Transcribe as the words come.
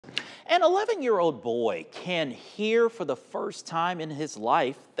An 11-year-old boy can hear for the first time in his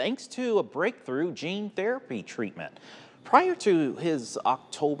life thanks to a breakthrough gene therapy treatment. Prior to his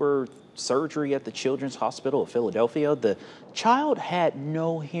October surgery at the Children's Hospital of Philadelphia, the child had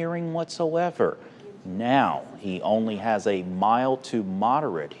no hearing whatsoever. Now he only has a mild to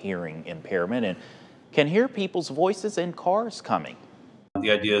moderate hearing impairment and can hear people's voices and cars coming.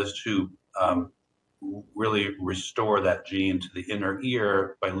 The idea is to really restore that gene to the inner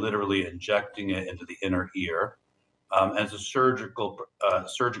ear by literally injecting it into the inner ear. And it's a surgical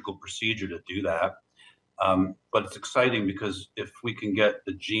procedure to do that. But it's exciting because if we can get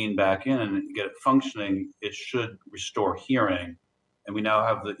the gene back in and get it functioning, it should restore hearing. And we now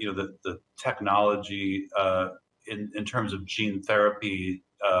have the technology in terms of gene therapy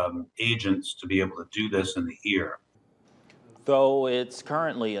agents to be able to do this in the ear. Though it's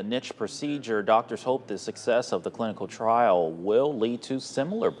currently a niche procedure, doctors hope the success of the clinical trial will lead to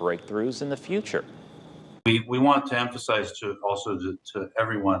similar breakthroughs in the future. We want to emphasize to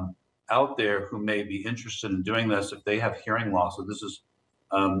everyone out there who may be interested in doing this, if they have hearing loss, that this is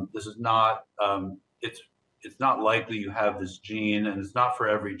not it's not likely you have this gene, and it's not for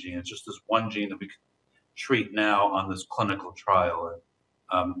every gene. It's just this one gene that we can treat now on this clinical trial.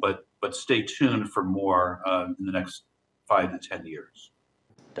 But stay tuned for more in the next 5 to 10 years.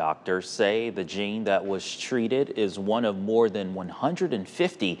 Doctors say the gene that was treated is one of more than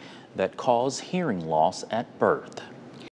 150 that cause hearing loss at birth.